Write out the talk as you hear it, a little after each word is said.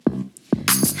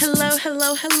Hello,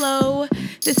 hello, hello.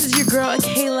 This is your girl,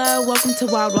 Akayla. Welcome to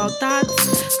Wild Wild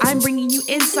Thoughts. I'm bringing you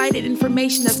insight and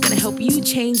information that's going to help you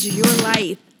change your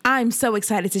life. I'm so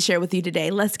excited to share with you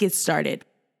today. Let's get started.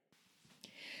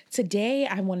 Today,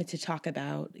 I wanted to talk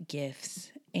about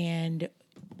gifts and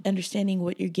understanding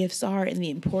what your gifts are and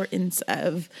the importance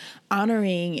of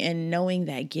honoring and knowing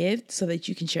that gift so that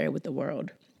you can share it with the world.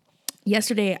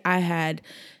 Yesterday, I had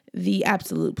the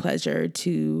absolute pleasure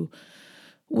to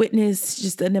witness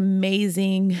just an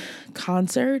amazing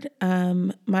concert.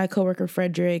 My coworker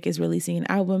Frederick is releasing an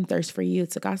album, Thirst for You.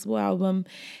 It's a gospel album.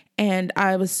 And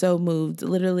I was so moved.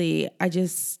 Literally,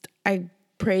 I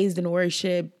praised and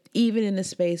worshiped, even in a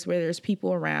space where there's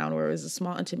people around, where it was a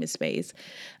small, intimate space.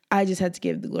 I just had to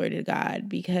give the glory to God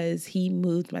because he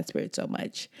moved my spirit so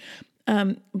much.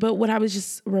 But what I was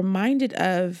just reminded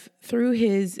of through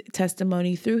his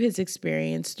testimony, through his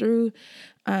experience, through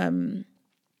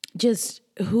just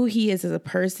who he is as a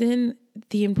person,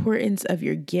 the importance of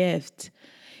your gift.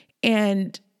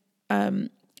 And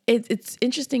it's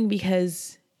interesting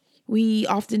because we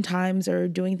oftentimes are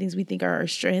doing things we think are our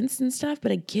strengths and stuff,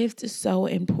 but a gift is so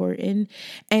important.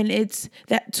 And it's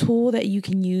that tool that you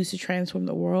can use to transform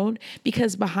the world,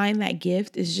 because behind that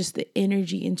gift is just the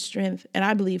energy and strength. And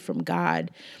I believe from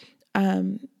God.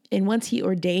 And once he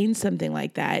ordains something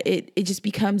like that, it just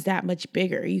becomes that much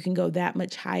bigger. You can go that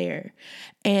much higher.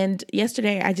 And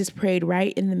yesterday I just prayed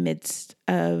right in the midst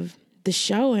of the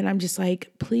show. And I'm just like,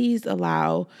 please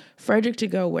allow Frederick to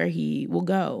go where he will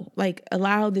go. Like,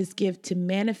 allow this gift to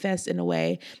manifest in a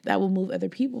way that will move other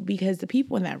people, because the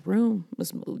people in that room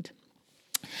was moved.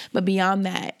 But beyond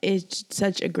that, it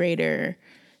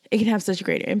can have such a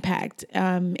greater impact,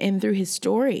 and through his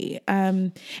story.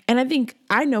 And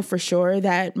I know for sure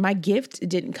that my gift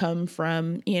didn't come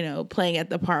from, playing at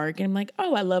the park. And I'm like,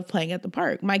 oh, I love playing at the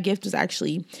park. My gift was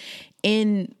actually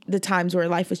in the times where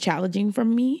life was challenging for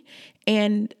me.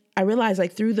 And I realized,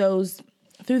 like, through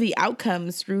the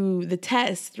outcomes, through the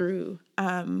tests, through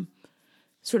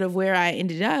sort of where I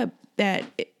ended up,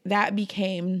 that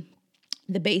became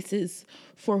the basis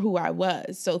for who I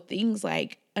was. So things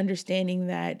like understanding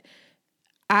that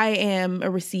I am a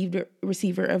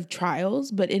receiver of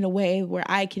trials, but in a way where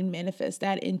I can manifest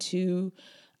that into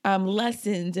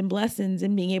lessons and blessings,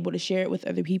 and being able to share it with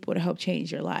other people to help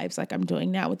change your lives, like I'm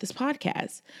doing now with this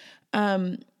podcast.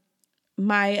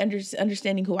 My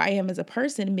understanding who I am as a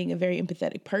person, and being a very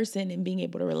empathetic person, and being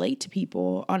able to relate to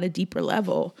people on a deeper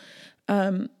level.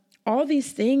 All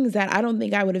these things that I don't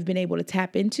think I would have been able to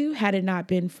tap into had it not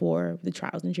been for the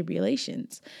trials and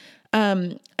tribulations.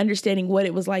 Understanding what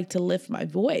it was like to lift my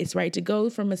voice, right? To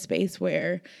go from a space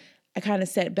where I kind of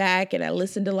sat back and I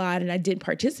listened a lot and I didn't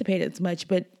participate as much.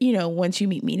 But, once you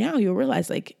meet me now, you'll realize,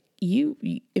 like, if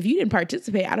you didn't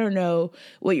participate, I don't know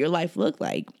what your life looked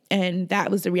like. And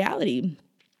that was the reality.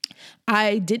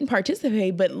 I didn't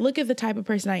participate, but look at the type of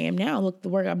person I am now. Look at the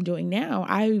work I'm doing now.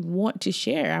 I want to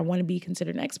share. I want to be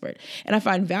considered an expert. And I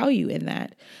find value in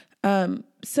that.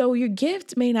 So your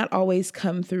gift may not always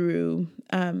come through,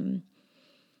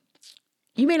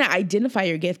 you may not identify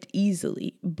your gift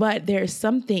easily, but there's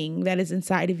something that is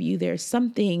inside of you. There's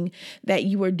something that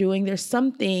you are doing. There's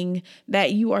something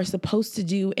that you are supposed to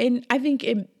do. And I think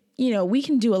we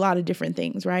can do a lot of different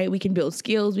things, right? We can build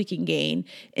skills, we can gain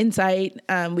insight,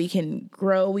 we can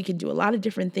grow, we can do a lot of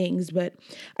different things. But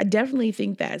I definitely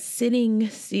think that sitting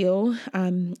still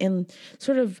and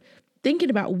sort of thinking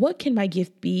about, what can my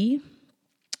gift be?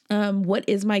 What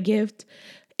is my gift?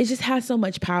 It just has so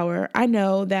much power. I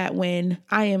know that when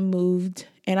I am moved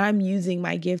and I'm using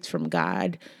my gift from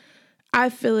God, I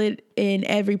feel it in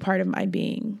every part of my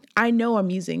being. I know I'm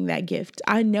using that gift.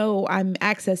 I know I'm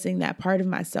accessing that part of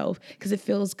myself because it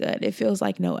feels good. It feels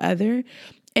like no other.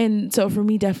 And so for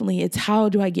me, definitely, it's how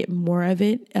do I get more of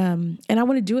it? And I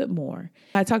want to do it more.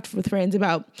 I talked with friends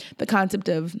about the concept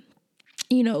of,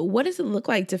 what does it look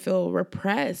like to feel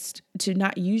repressed, to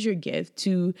not use your gift,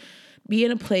 to be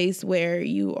in a place where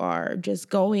you are just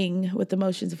going with the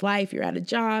motions of life. You're at a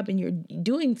job and you're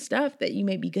doing stuff that you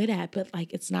may be good at, but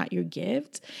like, it's not your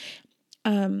gift.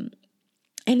 And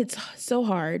it's so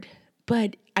hard,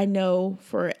 but I know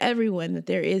for everyone that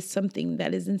there is something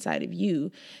that is inside of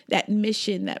you, that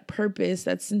mission, that purpose,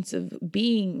 that sense of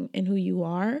being and who you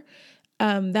are,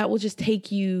 that will just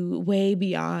take you way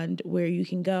beyond where you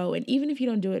can go. And even if you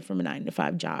don't do it from a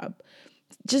 9-to-5 job,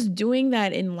 just doing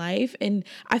that in life. And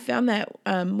I found that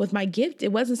with my gift,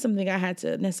 it wasn't something I had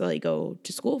to necessarily go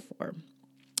to school for.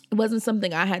 It wasn't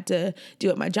something I had to do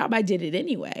at my job. I did it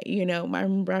anyway. I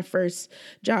remember my first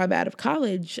job out of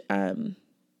college.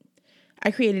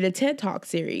 I created a TED Talk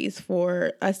series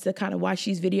for us to kind of watch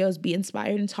these videos, be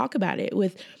inspired, and talk about it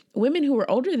with women who were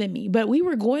older than me. But we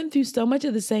were going through so much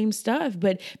of the same stuff.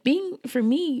 But being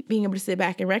able to sit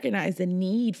back and recognize the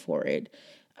need for it,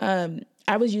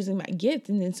 I was using my gift.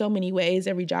 And in so many ways,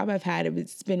 every job I've had,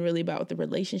 it's been really about the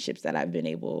relationships that I've been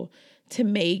able to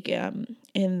make, and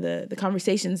the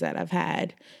conversations that I've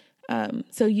had.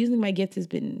 So using my gift has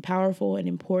been powerful and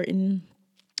important,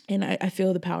 and I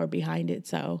feel the power behind it.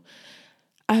 So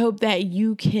I hope that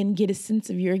you can get a sense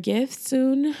of your gift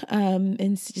soon,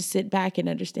 and just sit back and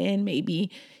understand maybe,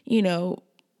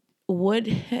 what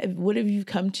have you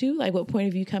come to? Like, what point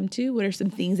have you come to? What are some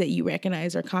things that you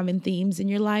recognize are common themes in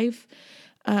your life?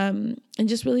 And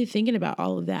just really thinking about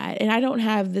all of that. And I don't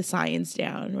have the science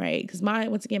down, right? Because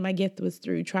once again, my gift was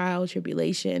through trial,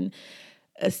 tribulation,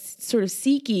 sort of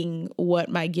seeking what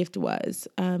my gift was.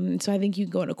 So I think you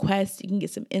can go on a quest, you can get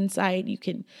some insight, you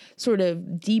can sort of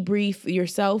debrief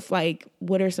yourself, like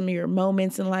what are some of your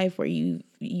moments in life where you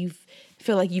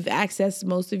feel like you've accessed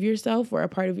most of yourself or a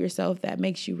part of yourself that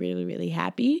makes you really, really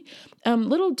happy.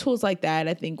 Little tools like that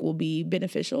I think will be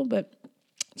beneficial, but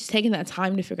just taking that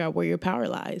time to figure out where your power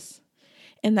lies.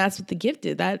 And that's what the gift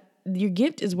is. That your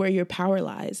gift is where your power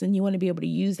lies, and you want to be able to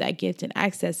use that gift and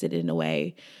access it in a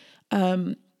way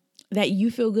that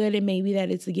you feel good, and maybe that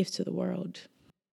it's a gift to the world.